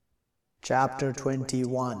Chapter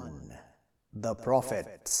 21 The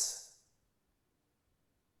Prophets.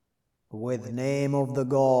 With name of the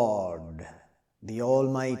God, the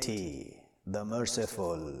Almighty, the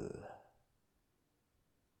Merciful.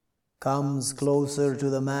 Comes closer to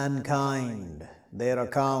the mankind their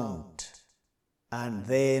account, and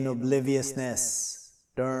they in obliviousness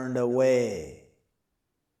turned away.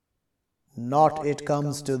 Not it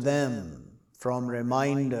comes to them from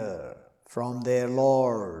reminder from their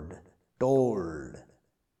Lord told,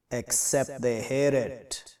 except they hear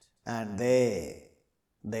it, and they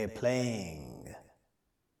playing.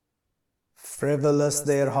 Frivolous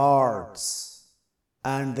their hearts,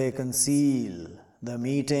 and they conceal the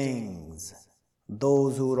meetings,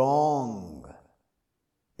 those who wrong.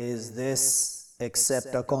 Is this,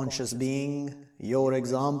 except a conscious being, your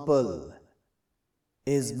example?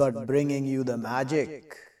 Is but bringing you the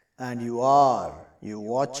magic, and you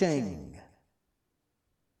watching?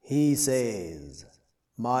 He says,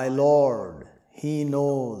 my Lord, He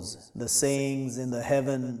knows the sayings in the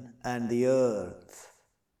heaven and the earth,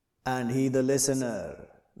 and He the listener,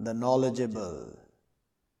 the knowledgeable.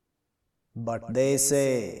 But they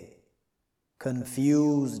say,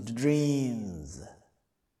 confused dreams,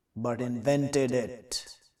 but invented it,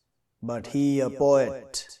 but He a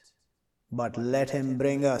poet, but let Him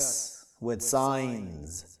bring us with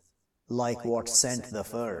signs, like what sent the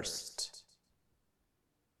first.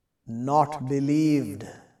 Not believed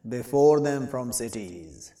before them from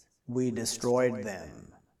cities, we destroyed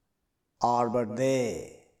them. Are but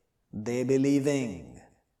they believing?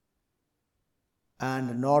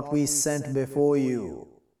 And not we sent before you,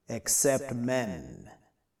 except men,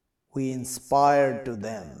 we inspired to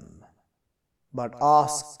them. But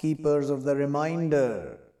ask keepers of the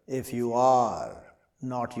reminder, if you are,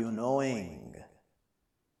 not you knowing.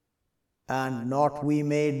 And not we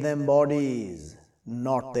made them bodies,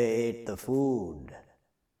 not they ate the food,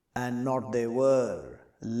 and not they were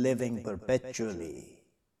living perpetually.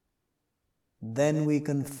 Then we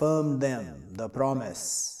confirmed them the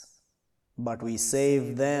promise, but we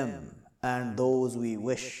saved them and those we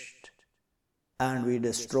wished, and we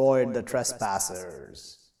destroyed the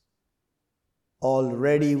trespassers.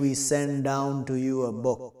 Already we send down to you a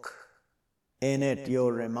book, in it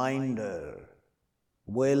your reminder.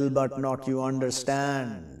 Will but not you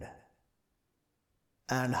understand?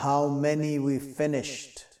 And how many we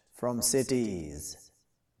finished from cities,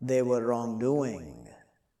 they were wrongdoing,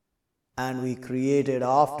 and we created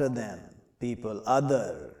after them people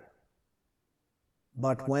other.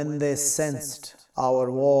 But when they sensed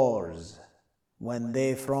our wars, when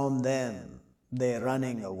they from them they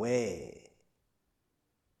running away.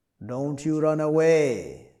 Don't you run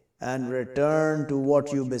away, and return to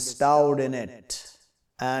what you bestowed in it,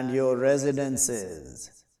 and your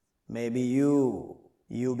residences. Maybe you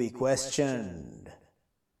be questioned.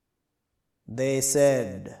 They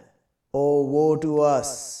said, oh, woe to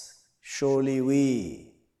us, surely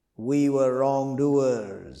we were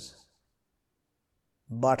wrongdoers.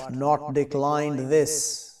 But not declined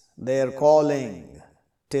this, their calling,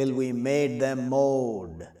 till we made them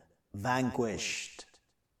mowed, vanquished.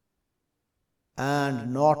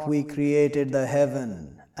 And not we created the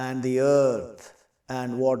heaven and the earth,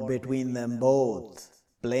 and what between them both,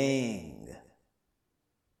 playing.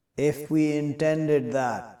 If we intended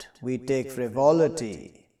that, we take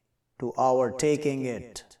frivolity to our taking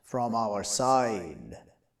it from our side,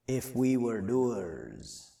 if we were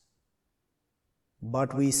doers.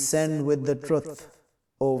 But we send with the truth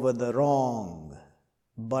over the wrong,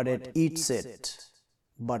 but it eats it,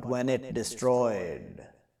 but when it destroyed.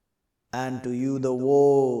 And to you the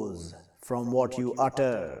woes from what you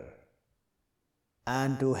utter,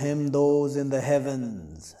 and to Him those in the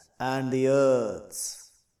heavens and the earths,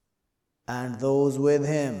 and those with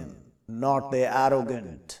Him, not they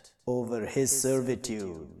arrogant over His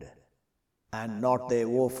servitude, and not they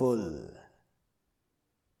woeful.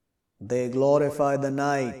 They glorify the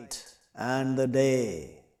night and the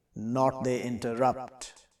day, not they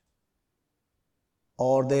interrupt.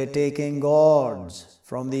 Or they taking gods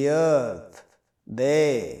from the earth,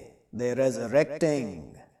 they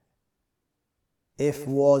resurrecting. If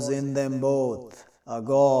was in them both a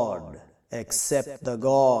God, except the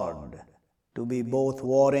God, to be both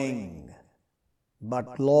warring,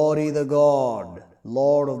 but glory the God,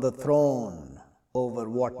 Lord of the throne, over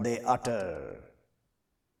what they utter.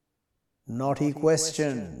 Not He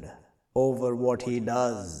questioned over what He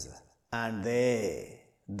does, and they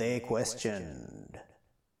questioned.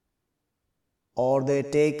 Or they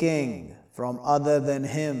taking from other than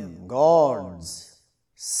Him gods,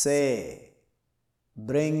 say,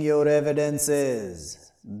 bring your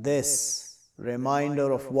evidences, this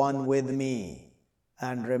reminder of one with me,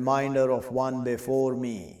 and reminder of one before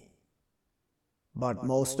me. But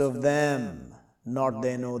most of them, not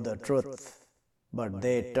they know the truth, but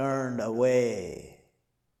they turned away.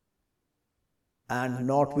 And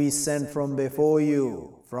not we sent from before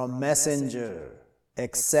you, from messenger,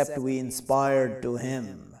 except we inspired to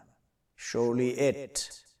him. Surely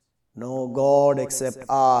it, no God except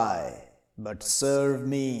I, but serve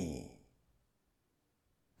me.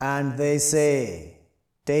 And they say,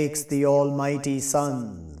 takes the Almighty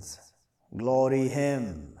sons, glory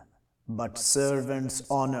him, but servants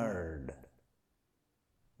honored.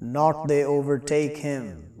 Not they overtake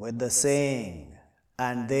him with the saying,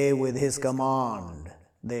 and they with his command,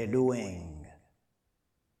 they doing.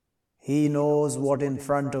 He knows what in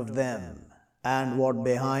front of them, and what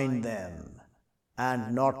behind them,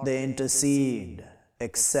 and not they intercede,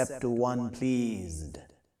 except to one pleased,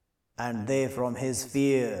 and they from his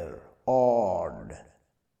fear awed.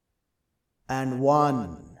 And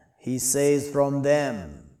one, he says from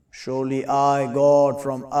them, surely I, God,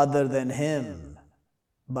 from other than him,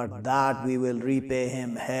 but that we will repay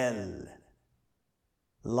him hell.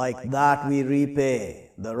 Like that we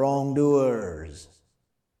repay the wrongdoers.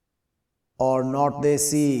 Or not they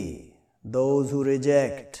see, those who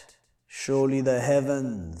reject, surely the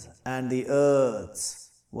heavens and the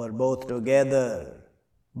earths were both together,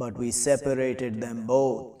 but we separated them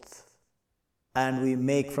both. And we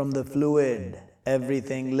make from the fluid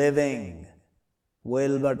everything living,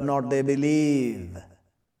 will but not they believe.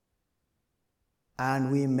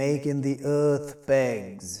 And we make in the earth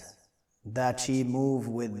pegs, that she move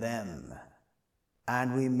with them,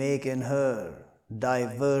 and we make in her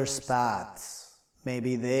diverse paths,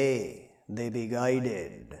 maybe they be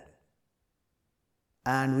guided.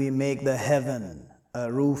 And we make the heaven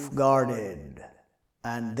a roof guarded,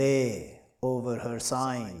 and they over her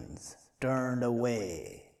signs turned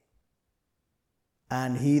away.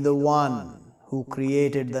 And he the one who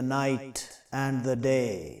created the night and the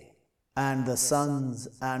day, and the suns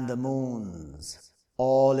and the moons,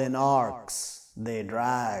 all in arcs they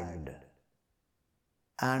dragged.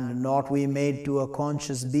 And not we made to a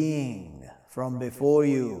conscious being from before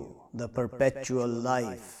you the perpetual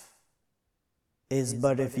life, is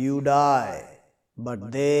but if you die,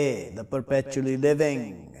 but they the perpetually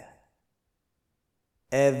living.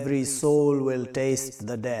 Every soul will taste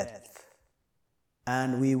the death,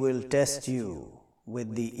 and we will test you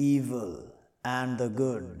with the evil and the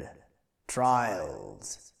good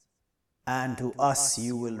trials, and to us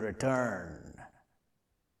you will return.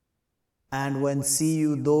 And when see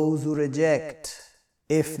you those who reject,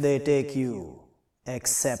 if they take you,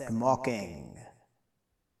 except mocking,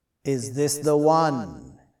 is this the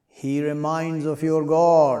one? He reminds of your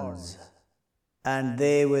gods, and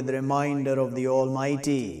they with reminder of the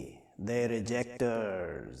Almighty, they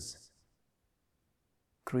rejectors.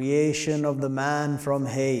 Creation of the man from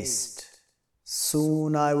haste,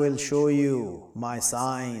 soon I will show you my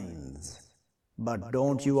signs, but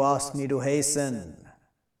don't you ask me to hasten.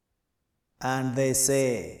 And they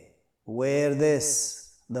say, where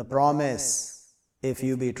this, the promise, if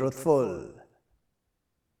you be truthful?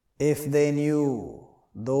 If they knew,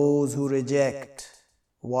 those who reject,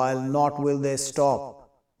 while not will they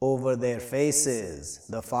stop over their faces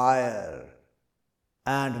the fire,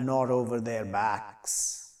 and not over their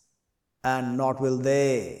backs, and not will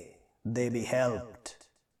they be helped.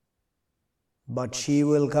 But she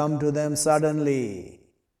will come to them suddenly,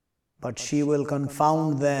 but she will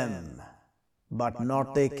confound them, but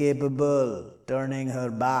not they capable turning her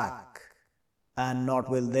back, and not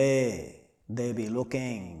will they be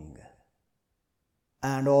looking.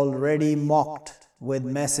 And already mocked with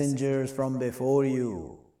messengers from before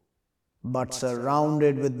you, but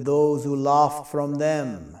surrounded with those who laughed from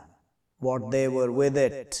them, what they were with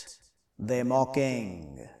it, they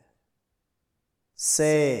mocking.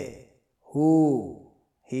 Say, who?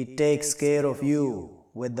 He takes care of you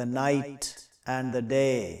with the night and the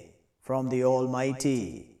day from the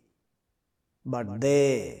Almighty. But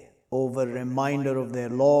they, over reminder of their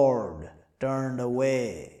Lord, turned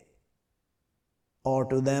away. Or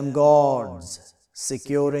to them gods,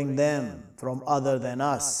 securing them from other than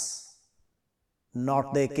us,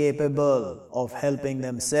 not they capable of helping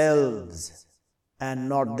themselves, and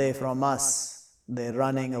not they from us, they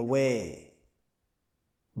running away.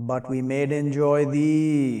 But we made enjoy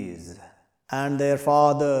these, and their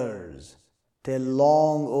fathers, till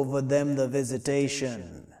long over them the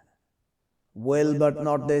visitation. Will but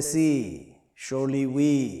not they see, surely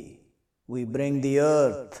we bring the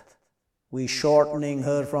earth, we shortening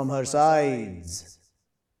her from her sides,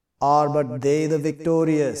 are but they the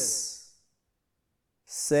victorious.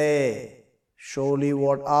 Say, Surely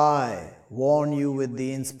what I warn you with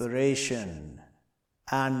the inspiration,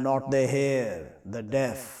 and not they hear, the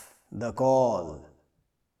deaf, the call,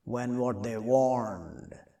 when what they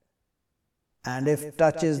warned. And if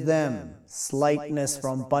touches them slightness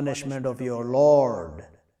from punishment of your Lord,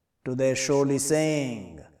 to their surely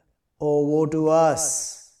saying, O woe to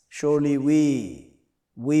us, surely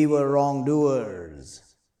we were wrongdoers.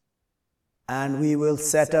 And we will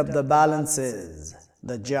set up the balances,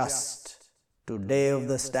 the just, to day of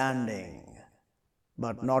the standing.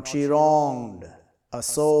 But not she wronged, a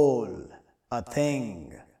soul, a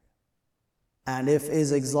thing. And if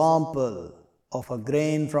is example of a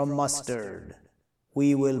grain from mustard,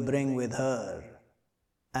 we will bring with her,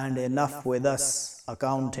 and enough with us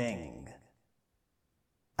accounting.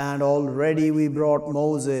 And already we brought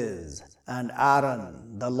Moses and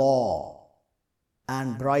Aaron the law,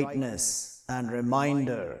 and brightness and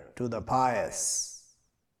reminder to the pious.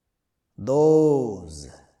 Those,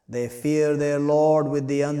 they fear their Lord with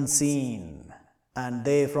the unseen, and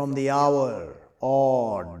they from the hour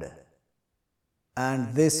awed.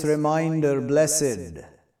 And this reminder blessed,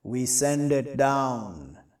 we send it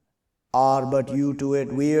down, are but you to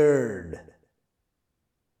it weird.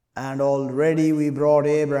 And already we brought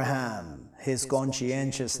Abraham his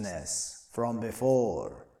conscientiousness from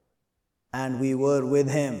before, and we were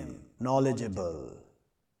with him knowledgeable.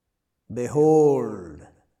 Behold,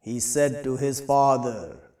 he said to his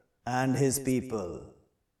father and his people,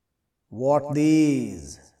 what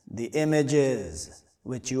these, the images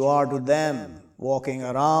which you are to them walking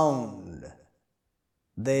around?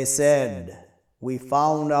 They said, we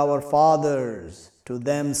found our fathers to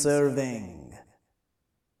them serving.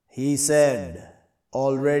 He said,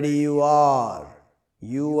 already you are,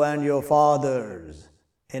 you and your fathers,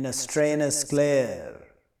 in a strainous glare.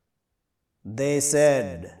 They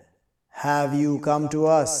said, have you come to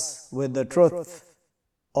us with the truth,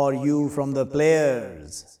 or you from the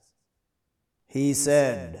players? He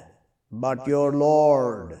said, but your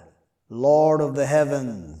Lord, Lord of the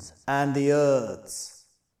heavens and the earths,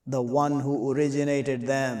 the one who originated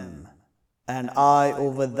them, and I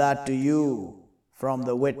over that to you from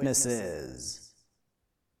the witnesses.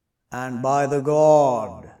 And by the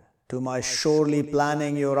God, to my surely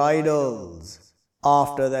planning your idols,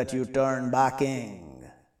 after that you turn backing.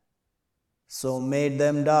 So made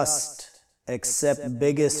them dust, except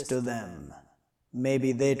biggest to them,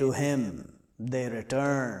 maybe they to him, they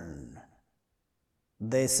return.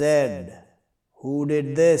 They said, who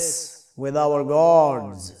did this with our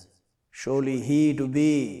gods? Surely he to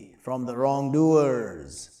be from the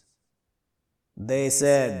wrongdoers. They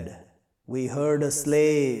said, we heard a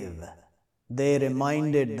slave. They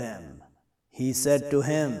reminded them. He said to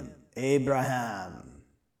him, Abraham.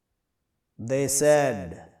 They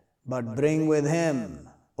said, but bring with him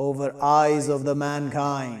over eyes of the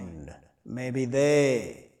mankind. Maybe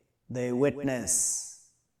they witness.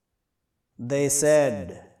 They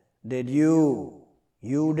said, did you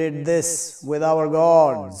did this with our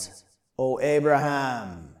gods, O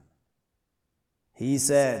Abraham? He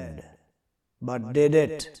said, but did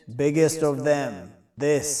it, biggest of them,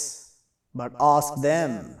 this, but ask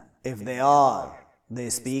them if they are,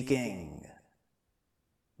 they speaking.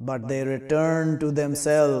 But they returned to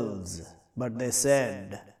themselves, but they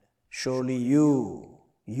said, surely you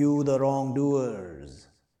the wrongdoers.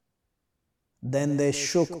 Then they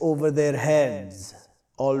shook over their heads,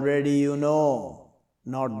 already you know,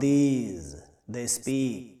 not these, they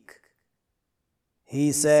speak.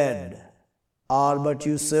 He said, are but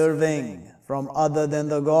you serving from other than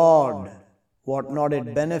the God, what not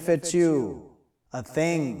it benefits you, a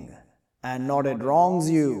thing, and not it wrongs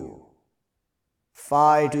you?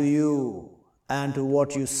 Fie to you, and to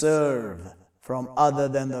what you serve from other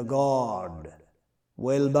than the God,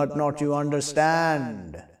 will but not you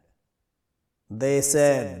understand? They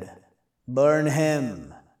said, burn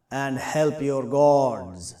him, and help your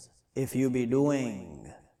gods, if you be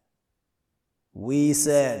doing. We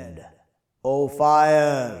said, O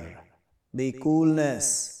fire, be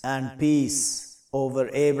coolness and peace over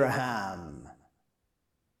Abraham.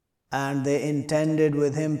 And they intended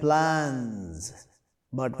with him plans,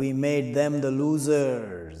 but we made them the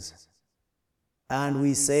losers. And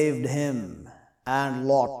we saved him and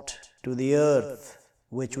Lot to the earth,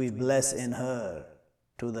 which we bless in her,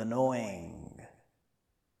 to the knowing.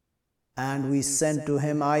 And we sent to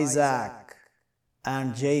him Isaac,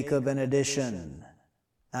 and Jacob in addition,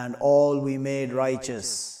 and all we made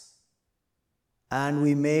righteous. And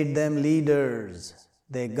we made them leaders,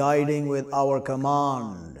 they guiding with our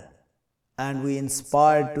command. And we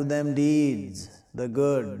inspired to them deeds, the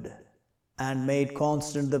good, and made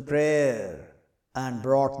constant the prayer, and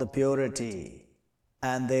brought the purity,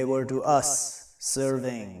 and they were to us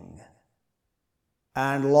serving.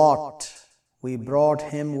 And Lot, we brought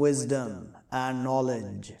him wisdom and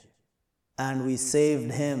knowledge, and we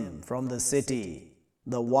saved him from the city,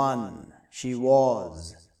 the one she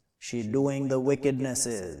doing the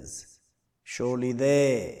wickednesses. Surely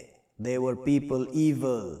they were people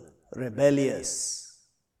evil, rebellious.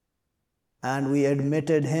 And we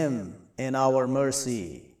admitted him in our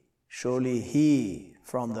mercy, surely he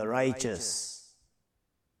from the righteous.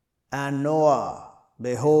 And Noah,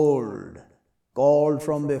 behold, called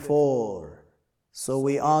from before, so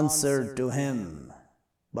we answered to him,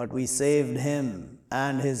 but we saved him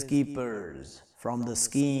and his keepers from the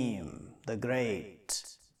scheme, the great.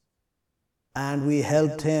 And we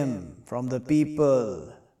helped him from the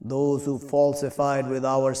people, those who falsified with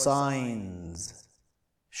our signs.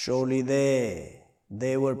 Surely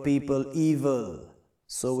they were people evil,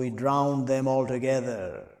 so we drowned them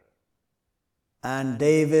altogether. And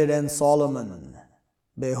David and Solomon,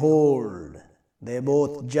 behold, they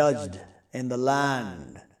both judged in the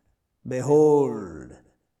land. Behold,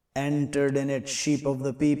 entered in it sheep of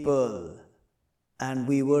the people, and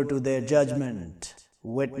we were to their judgment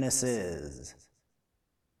witnesses.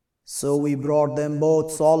 So we brought them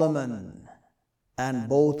both Solomon, and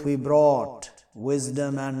both we brought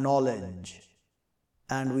wisdom and knowledge.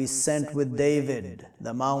 And we sent with David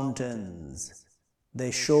the mountains,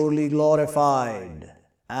 they surely glorified,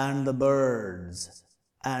 and the birds,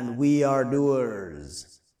 and we are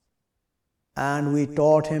doers. And we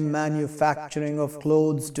taught him manufacturing of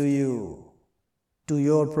clothes to you, to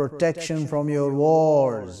your protection from your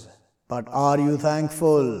wars. But are you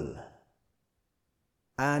thankful?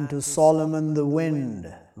 And to Solomon the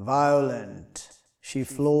wind, violent, she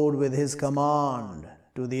flowed with his command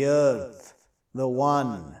to the earth, the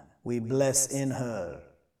one we bless in her.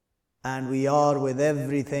 And we are with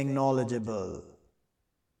everything knowledgeable.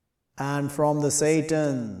 And from the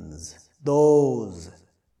Satans, those,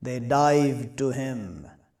 they dived to him,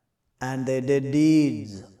 and they did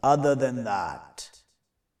deeds other than that,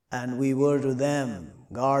 and we were to them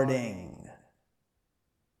guarding.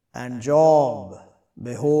 And Job,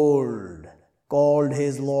 behold, called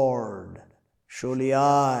his Lord, surely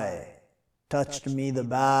I touched me the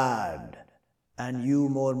bad, and you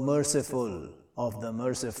more merciful of the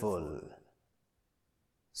merciful.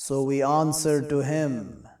 So we answered to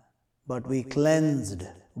him, but we cleansed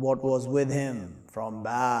what was with him from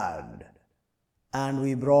bad. And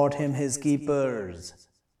we brought him his keepers,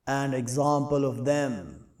 and example of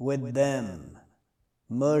them with them,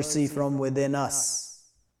 mercy from within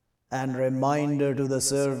us, and reminder to the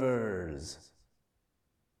servers.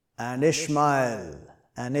 And Ishmael,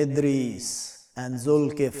 and Idris, and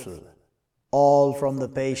Zulkifl, all from the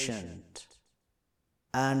patient.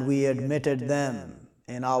 And we admitted them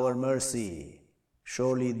in our mercy,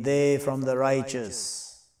 surely they from the righteous.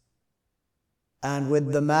 And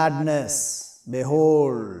with the madness,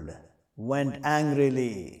 behold, went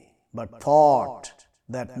angrily, but thought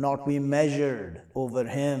that not we measured over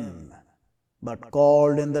him, but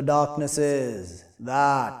called in the darknesses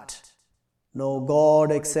that no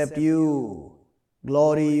God except you,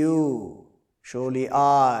 glory you, surely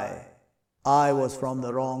I was from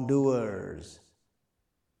the wrongdoers.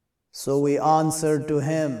 So we answered to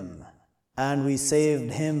him, and we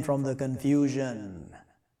saved him from the confusion.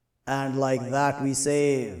 And like that we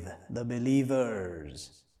save the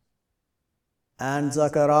believers. And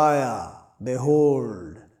Zechariah,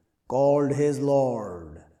 behold, called his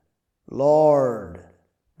Lord, Lord,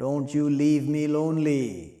 don't you leave me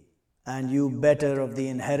lonely, and you better of the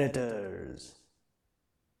inheritors.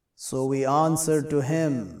 So we answered to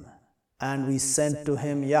him, and we sent to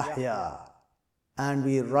him Yahya, and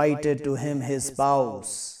we righted to him his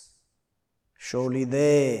spouse. Surely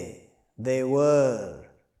they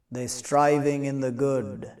striving in the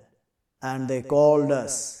good, and they called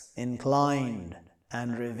us inclined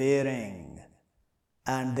and revering,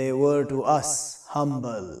 and they were to us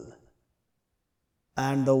humble.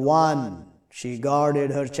 And the one, she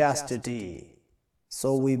guarded her chastity,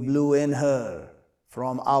 so we blew in her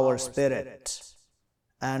from our spirit,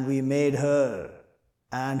 and we made her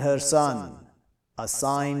and her son a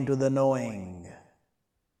sign to the knowing.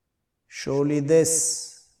 Surely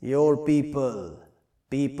this, your people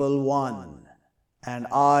one, and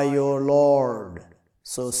I your Lord,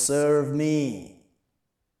 so serve me.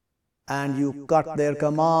 And you cut their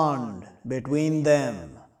command between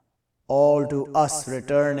them, all to us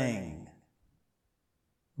returning.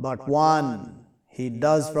 But one, he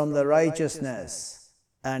does from the righteousness,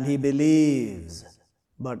 and he believes,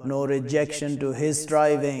 but no rejection to his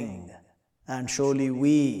striving, and surely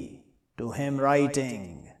we to him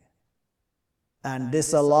writing. And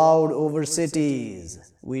disallowed over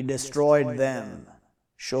cities, we destroyed them.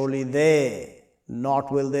 Surely they,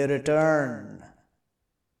 not will they return.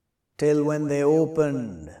 Till when they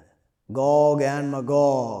opened Gog and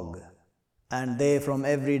Magog, and they from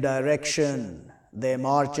every direction, they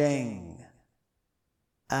marching.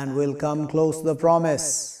 And will come close the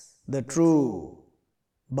promise, the true.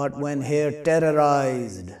 But when here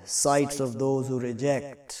terrorized sights of those who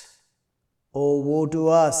reject, oh woe to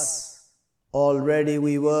us! Already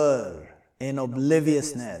we were in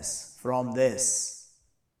obliviousness from this,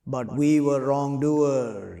 but we were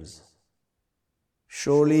wrongdoers.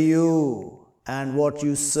 Surely you and what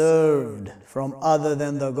you served from other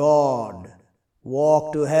than the God,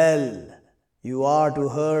 walk to hell, you are to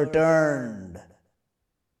her turned.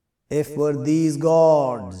 If were these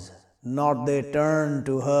gods, not they turned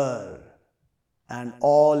to her, and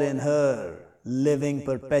all in her living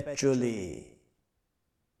perpetually.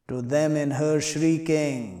 To them in her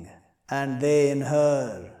shrieking, and they in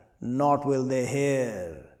her, not will they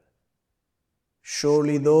hear.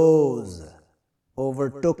 Surely those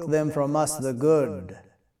overtook them from us the good,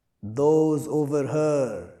 those over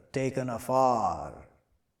her taken afar.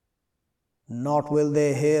 Not will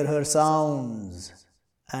they hear her sounds,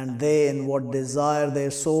 and they in what desire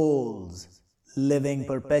their souls, living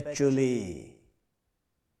perpetually.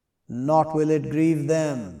 Not will it grieve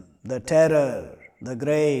them, the terror, the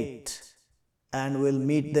great, and will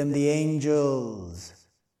meet them the angels.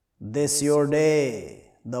 This your day,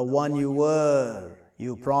 the one you were,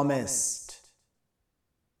 you promised.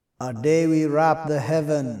 A day we wrap the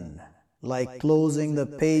heaven, like closing the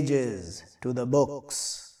pages to the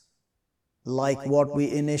books. Like what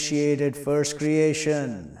we initiated first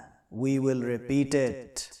creation, we will repeat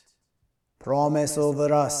it. Promise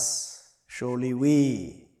over us, surely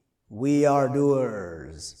we are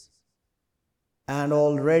doers. And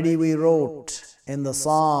already we wrote in the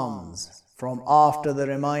Psalms from after the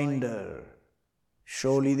reminder,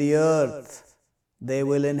 surely the earth, they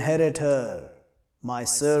will inherit her, my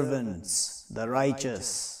servants, the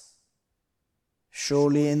righteous.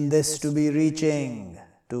 Surely in this to be reaching,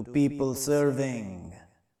 to people serving,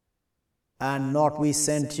 and not we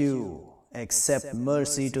sent you, except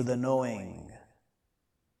mercy to the knowing.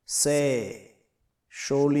 Say,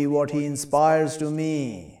 surely what he inspires to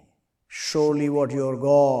me, surely what your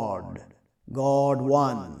God, God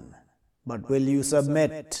one, but will you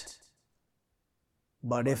submit?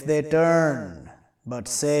 But if they turn, but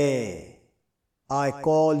say, I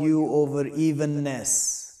call you over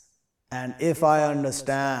evenness, and if I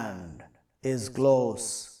understand, is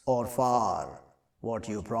close or far what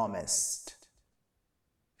you promised.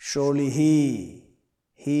 Surely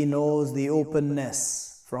he knows the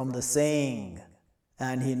openness from the saying,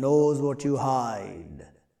 and he knows what you hide.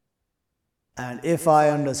 And if I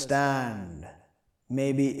understand,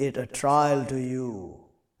 may be it a trial to you,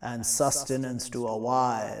 and sustenance to a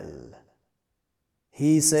while.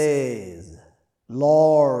 He says,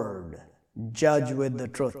 Lord, judge with the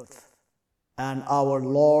truth, and our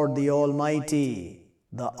Lord the Almighty,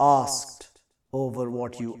 the asked over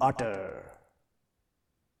what you utter.